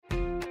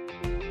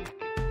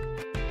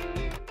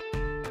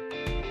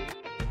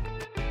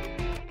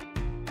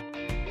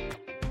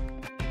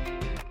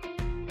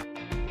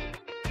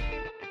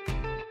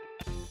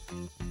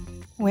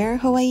Where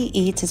Hawaii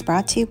Eats is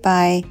brought to you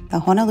by the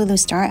Honolulu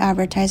Star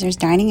Advertisers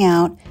Dining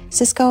Out,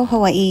 Cisco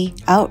Hawaii,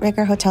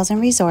 Outrigger Hotels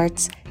and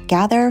Resorts,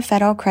 Gather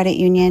Federal Credit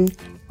Union,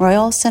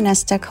 Royal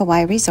Sonesta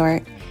Kauai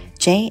Resort,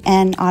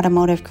 JN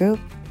Automotive Group,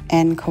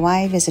 and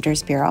Kauai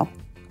Visitors Bureau.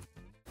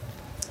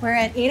 We're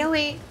at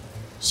 808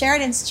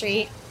 Sheridan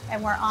Street,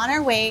 and we're on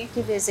our way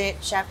to visit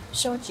Chef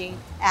Shoji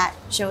at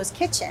Sho's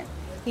Kitchen.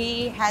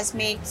 He has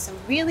made some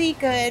really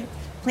good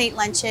plate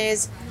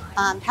lunches.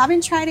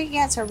 Haven't tried it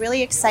yet, so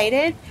really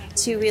excited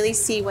to really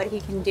see what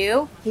he can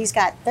do. He's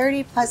got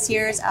 30 plus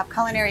years of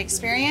culinary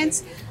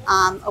experience,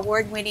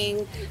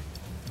 award-winning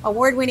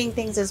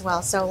things as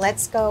well. So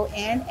let's go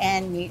in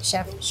and meet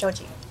Chef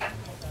Shoji.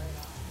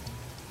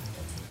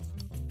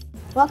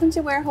 Welcome to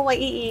Where Hawaii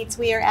Eats.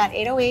 We are at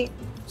 808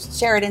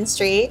 Sheridan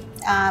Street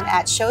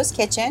at Sho's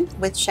Kitchen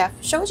with Chef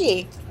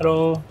Shoji.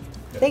 Hello.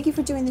 Thank you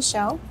for doing the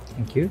show.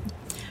 Thank you.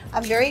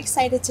 I'm very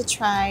excited to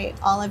try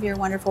all of your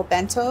wonderful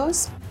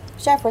bentos.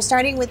 Chef, we're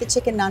starting with the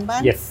chicken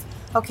nanban. Yes.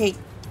 Okay,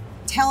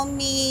 tell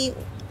me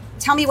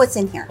what's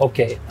in here.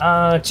 Okay.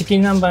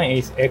 Chicken nanban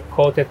is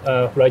egg-coated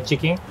fried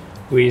chicken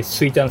with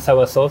sweet and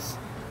sour sauce,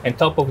 and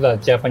top of the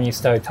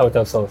Japanese-style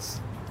tartar sauce.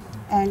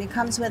 And it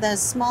comes with a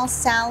small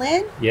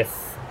salad.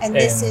 Yes. And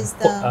this is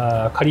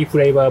the curry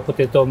flavor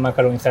potato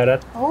macaroni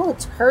salad. Oh,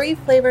 it's curry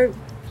flavored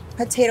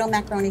potato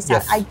macaroni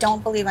salad. Yes. I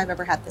don't believe I've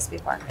ever had this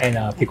before. And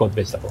pickled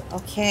vegetable.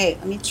 Okay,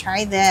 let me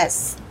try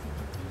this.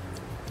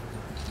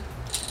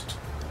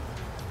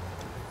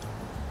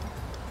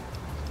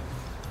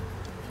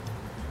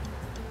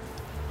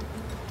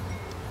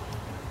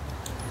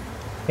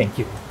 Thank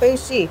you.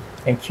 Oishi.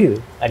 Thank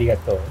you.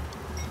 Arigato.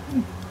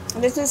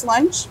 This is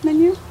lunch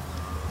menu,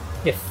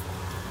 Yes.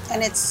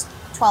 and it's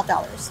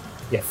 $12.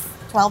 Yes.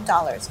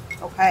 $12.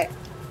 Okay,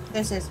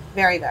 this is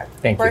very good.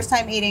 Thank you. First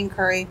time eating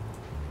curry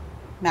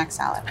mac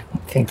salad.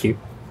 Thank you.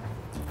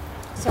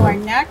 So our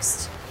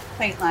next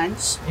plate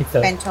lunch It's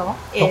a bento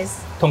is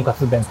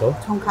tonkatsu bento.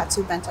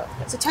 tonkatsu bento.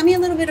 So tell me a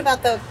little bit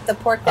about the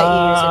pork that you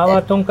Our use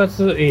with it.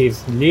 tonkatsu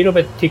is a little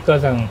bit thicker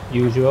than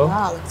usual.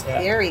 Wow, looks Yeah.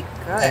 very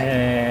good.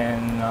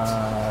 And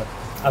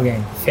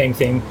again,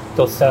 same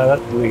tossed salad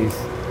with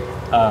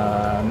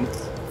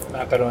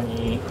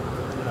macaroni,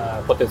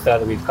 potato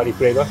salad with curry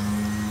flavor.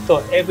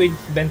 So every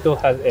bento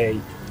has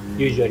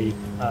usually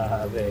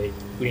has a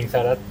green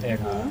salad and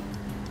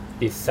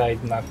this side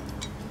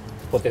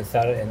potato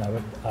salad and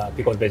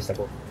pickled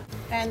vegetable.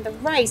 And the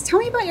rice. Tell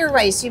me about your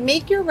rice. You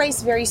make your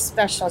rice very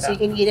special, so you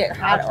can eat it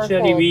hot or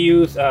Actually, cold. we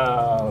use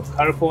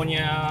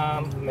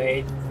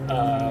California-made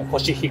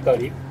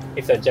koshihikari.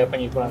 It's a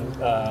Japanese brand,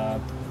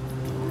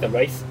 the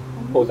rice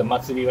called the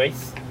matsuri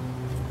rice.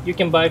 You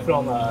can buy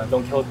from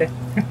Don Quixote.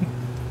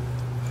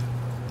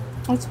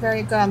 It's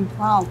very good.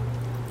 Wow.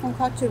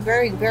 Tonkatsu,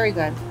 very, very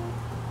good.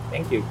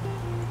 Thank you.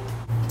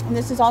 And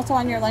this is also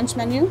on your lunch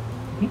menu?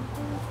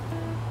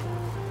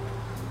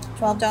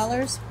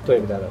 $12?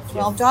 $12.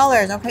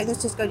 $12. Okay,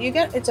 this is good.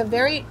 It's a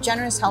very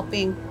generous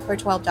helping for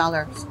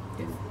 $12.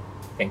 Yes.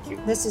 Thank you.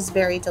 This is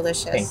very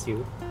delicious. Thank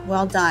you.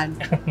 Well done.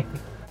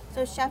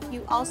 So, Chef,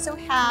 you also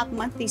have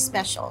monthly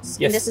specials.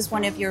 Yes. And this is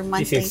one of your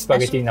monthly This is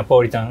spaghetti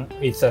Napolitan.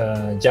 It's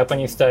a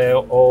Japanese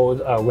style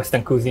old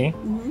Western cuisine.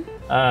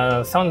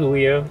 Sounds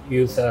weird.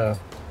 Use a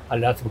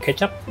lot of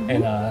ketchup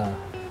and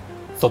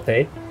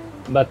saute,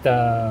 but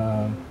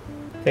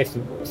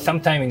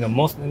sometimes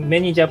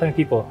many Japanese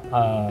people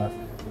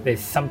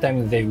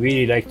sometimes they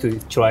really like to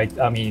try.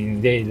 I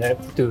mean, they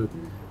like to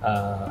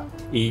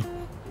eat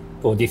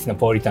for this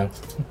Napolitan.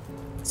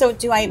 So,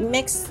 do I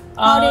mix?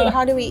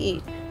 How do we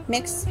eat?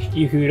 Mix?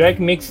 If you like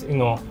mix,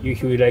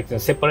 if you like to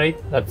separate,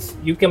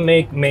 you can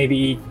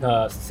maybe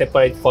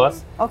separate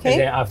first. Okay.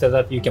 And then after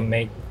that, you can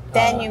make.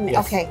 Then you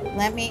yes. okay.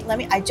 Let me.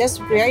 I'm just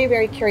very,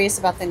 very curious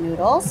about the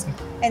noodles.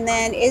 And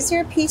then, is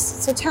there a piece?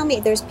 So tell me,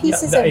 there's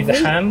pieces There of is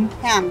meat. ham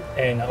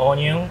and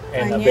onion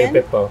and bell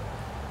pepper,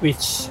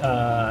 which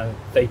the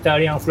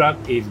Italian flag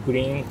is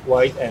green,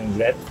 white, and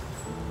red.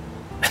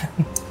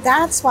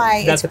 That's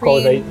why That's it's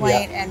called green,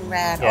 white, and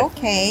red. Yes.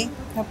 Okay,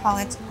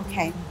 Neapolitan.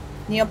 Okay,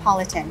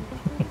 Neapolitan.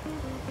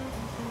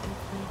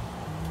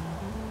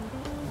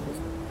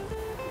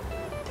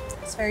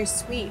 It's very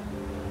sweet.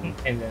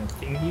 And then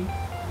thingy.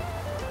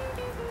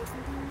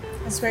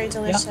 It's very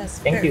delicious.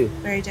 Thank you.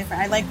 Very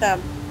different. I like the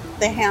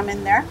ham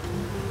in there.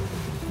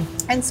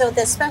 And so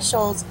the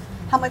specials.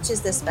 How much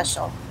is this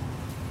special?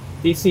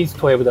 This is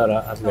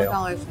 $12 as well.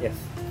 $12. Yes.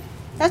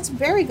 That's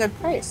very good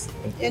price.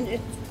 And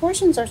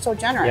portions are so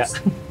generous.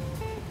 Yeah.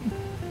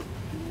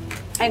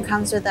 And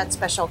comes with that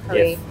special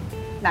curry Yes.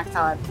 mac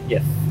salad.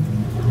 Yes.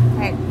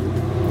 Okay.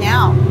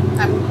 Now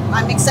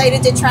I'm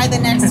excited to try the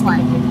next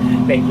one.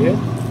 Thank you.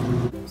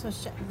 So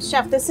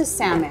chef, this is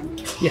salmon.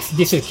 Yes,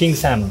 this is king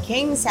salmon.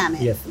 King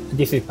salmon. Yes,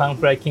 this is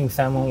pan-fried king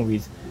salmon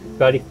with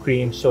garlic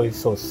cream soy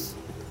sauce.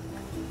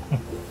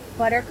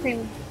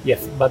 Buttercream.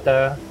 Yes,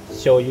 butter,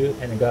 shoyu,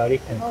 and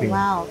garlic and Oh cream.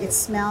 wow, it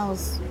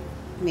smells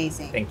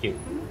amazing. Thank you.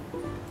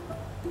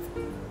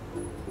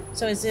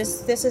 So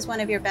this is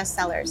one of your best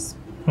sellers.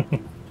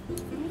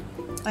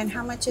 And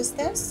how much is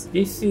this?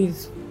 This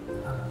is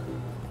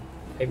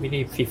I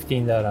believe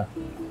 $15.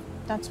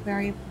 That's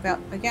very,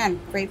 again,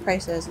 great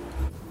prices.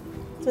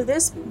 So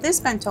this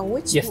bento,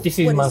 which Yes, this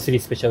is monthly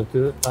special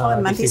too.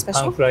 monthly this is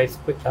special?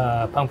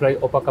 pan fried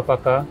opaka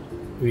paka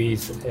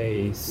with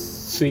a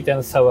sweet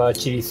and sour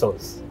chili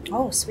sauce.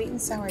 Oh, sweet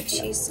and sour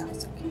cheese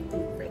sauce.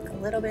 Okay, break a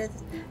little bit.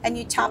 And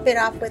you top it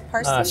off with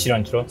parsley?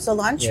 Cilantro.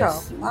 Cilantro.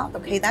 Yes. Wow,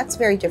 okay, that's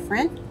very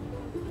different.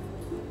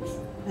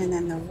 And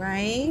then the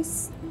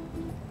rice.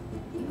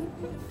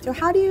 So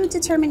how do you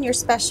determine your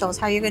specials?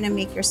 How you're going to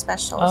make your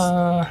specials?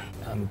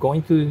 I'm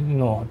going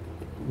to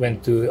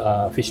went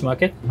to fish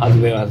market as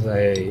well as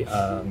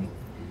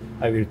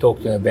I will talk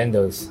to the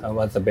vendors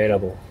what's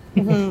available.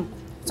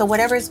 So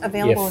whatever's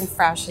available Yes. and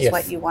fresh is Yes.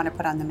 what you want to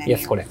put on the menu.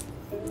 Yes, correct.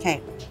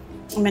 Okay,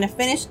 I'm gonna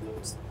finish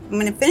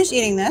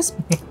eating this.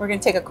 We're gonna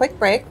take a quick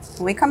break.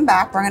 When we come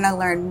back, we're gonna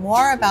learn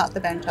more about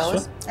the bentos Sure.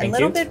 and a Thank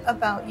little you. bit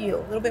about you,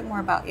 a little bit more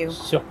about you.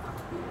 Sure.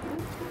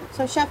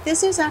 So, Chef,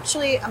 this is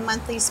actually a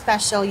monthly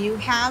special. You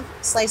have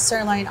sliced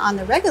sirloin on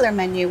the regular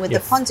menu with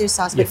Yes. the ponzu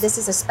sauce, but Yes. this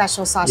is a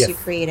special sauce Yes. you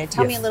created.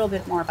 Tell me a Yes. little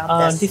bit more about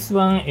this. This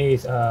one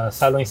is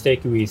sirloin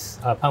steak with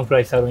pan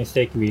fried sirloin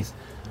steak with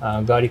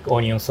garlic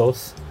onion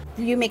sauce,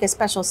 You make a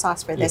special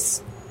sauce for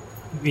this.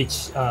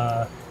 which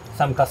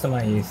some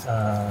customers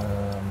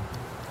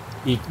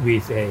eat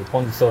with a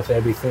ponzu sauce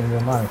every single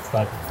month,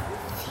 but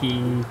he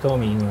told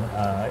me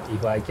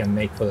if I can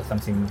make for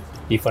something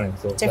different.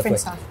 So Different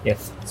that's why. sauce.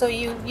 Yes. So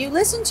you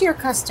listen to your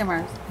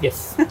customers.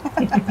 Yes.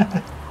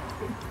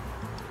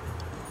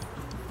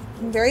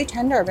 Very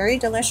tender, very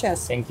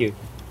delicious. Thank you.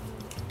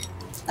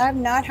 I've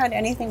not had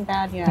anything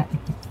bad yet.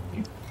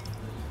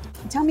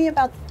 Tell me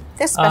about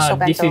this special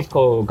This bento. is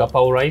called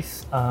gapao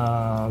rice,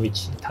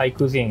 which Thai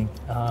cuisine.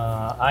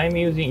 I'm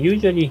using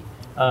usually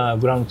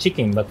ground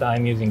chicken, but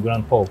I'm using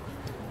ground pork.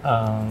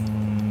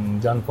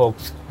 Ground pork,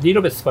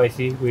 little bit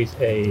spicy with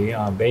a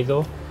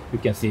basil. You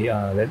can see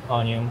red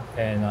onion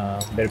and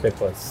bell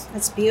peppers.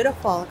 It's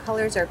beautiful. The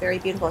colors are very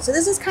beautiful. So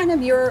this is kind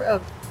of your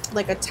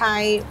like a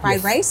Thai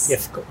fried Yes. rice.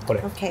 Yes,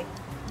 correct. Okay.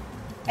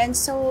 And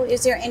so,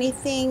 is there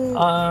anything?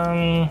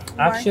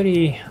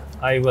 Actually,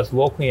 I was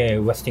working at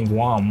Westin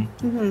Guam,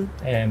 Mhm.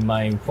 and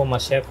my former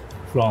chef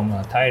from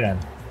Thailand.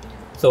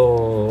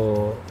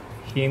 So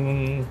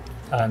him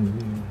and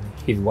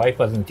his wife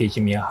wasn't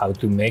teaching me how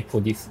to make for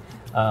this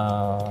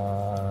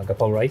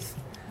gapao rice,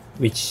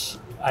 which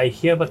I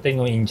hear, but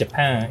in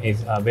Japan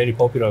is very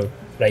popular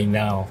right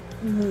now.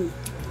 Mhm.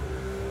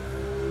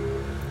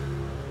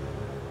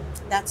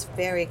 That's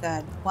very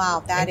good.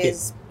 Wow, that Thank you.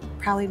 is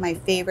probably my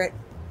favorite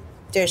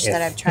dish Yes.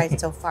 that I've tried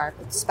so far.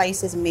 The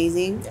spice is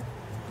amazing.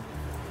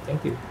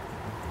 Thank you.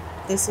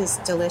 This is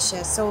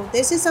delicious. So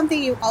this is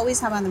something you always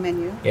have on the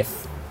menu.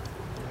 Yes.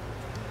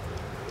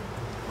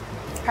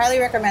 Highly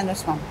recommend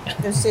this one.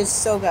 This is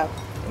so good.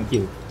 Thank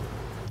you.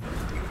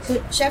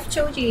 So Chef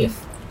Choji, Yes.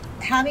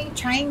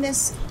 trying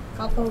this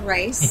gapao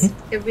rice,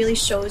 it really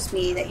shows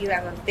me that you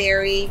have a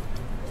very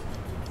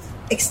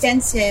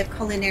extensive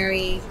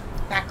culinary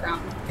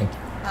background. Thank you.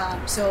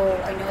 So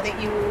I know that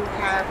you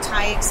have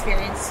Thai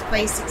experience,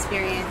 spice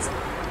experience.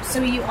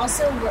 So you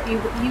also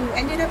you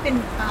ended up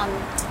in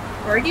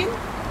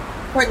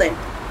Portland.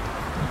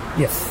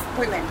 Yes.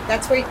 Portland.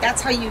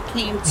 That's how you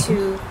came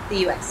to the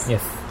U.S.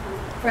 Yes.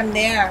 From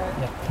there,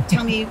 Yeah.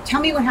 tell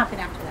me what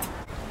happened after that.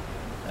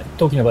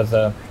 Talking about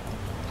the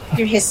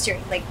Your history,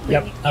 like when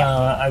Yep. you-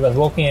 I was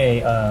working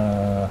at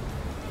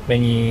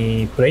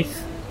many places,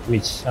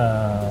 which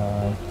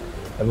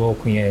I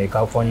work in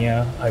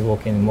California, I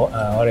work in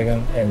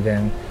Oregon, and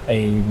then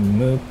I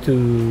moved to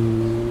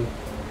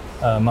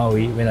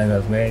Maui when I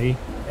was married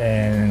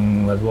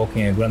and was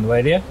working at Grand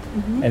Valia,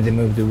 and then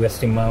moved to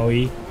Westin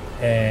Maui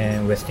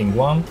and Westin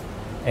Guam,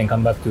 and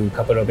come back to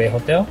Kapolei Bay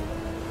Hotel.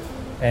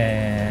 So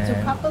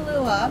And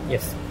Kapalua,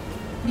 yes,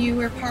 you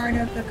were part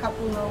of the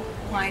Kapalua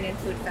Wine and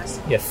Food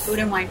Festival. Yes. Food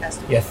and Wine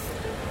Festival. yes,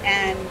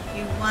 And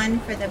you won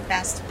for the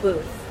best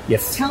booth.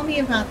 yes. Tell me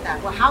about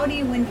that. Well, how do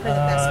you win for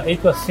the best booth?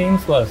 It was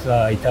since was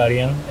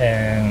Italian,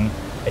 and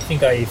I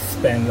think I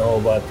spent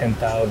over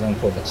 10,000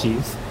 for the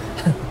cheese.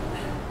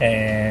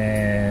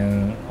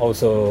 And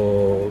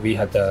also we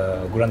had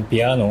a grand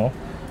piano,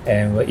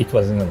 and it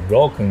was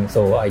broken,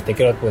 so I take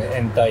it out with the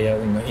entire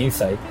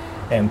inside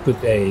and put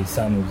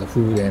some of the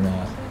food and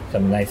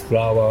some nice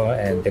flower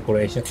and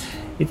decoration.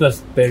 It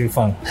was very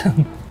fun.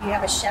 You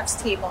have a chef's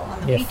table on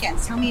the Yes.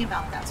 weekends. Tell me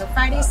about that. So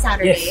Friday,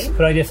 Saturday. Yes,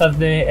 Friday,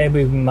 Saturday,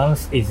 every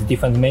month is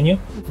different menu.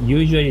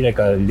 Usually like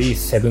at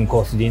least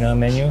 7-course dinner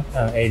menu,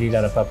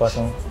 $80 per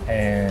person,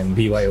 and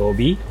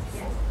BYOB.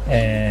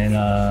 And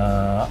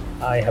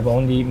I have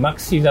only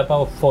max is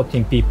about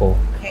 14 people.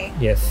 Okay.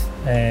 Yes,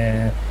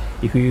 and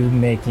if you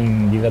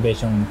making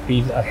reservation,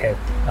 please ahead.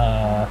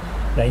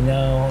 Right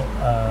now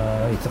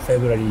it's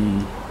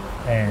February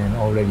and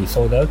already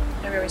sold out.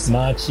 February, Saturday.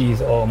 March is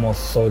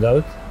almost sold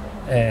out.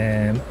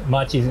 And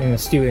March is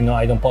still,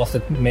 I don't post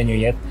the menu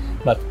yet,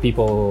 but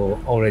people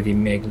already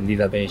make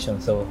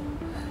reservations. So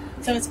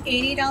So it's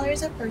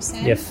 $80 a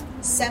person. Yes.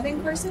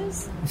 7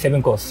 courses.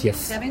 7-course, yes,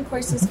 7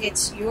 courses.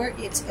 It's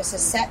a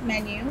set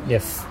menu,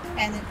 yes,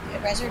 and the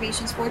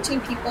reservations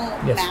 14 people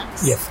yes,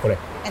 max. yes, correct.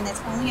 And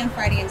that's only on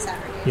Friday and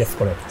Saturdays. Yes,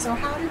 correct. So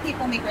how do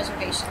people make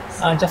reservations?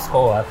 Just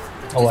call us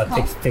or call.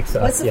 text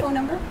us. What's the phone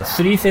number?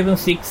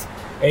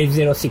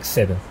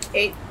 376-8067.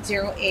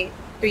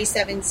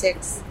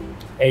 808-376.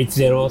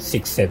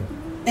 8067.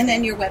 And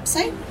then your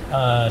website?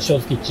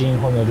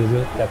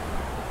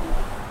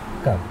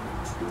 showskitchenhonolulu.com.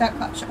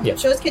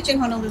 Yes.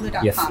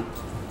 Showskitchenhonolulu.com. Yes.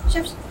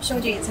 Chef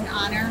Shoji, it's an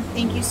honor.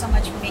 Thank you so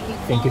much for making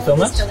Thank you all so of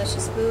much. this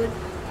delicious food.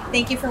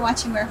 Thank you for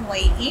watching Where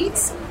Hawaii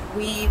Eats.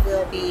 We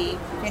will be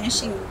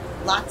finishing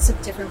lots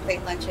of different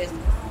plate lunches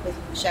with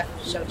Chef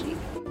Shoji.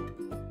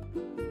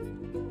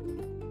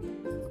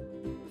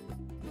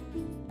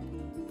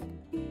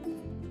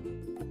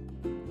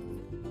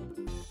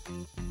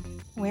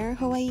 Where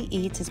Hawaii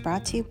Eats is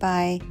brought to you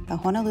by the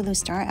Honolulu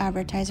Star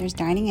Advertisers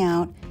Dining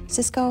Out,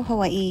 Cisco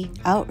Hawaii,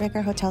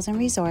 Outrigger Hotels and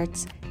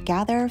Resorts,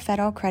 Gather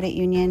Federal Credit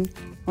Union,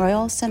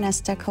 Royal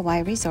Sonesta Kauai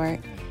Resort,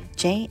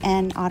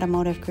 JN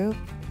Automotive Group,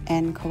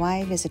 and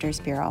Kauai Visitors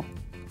Bureau.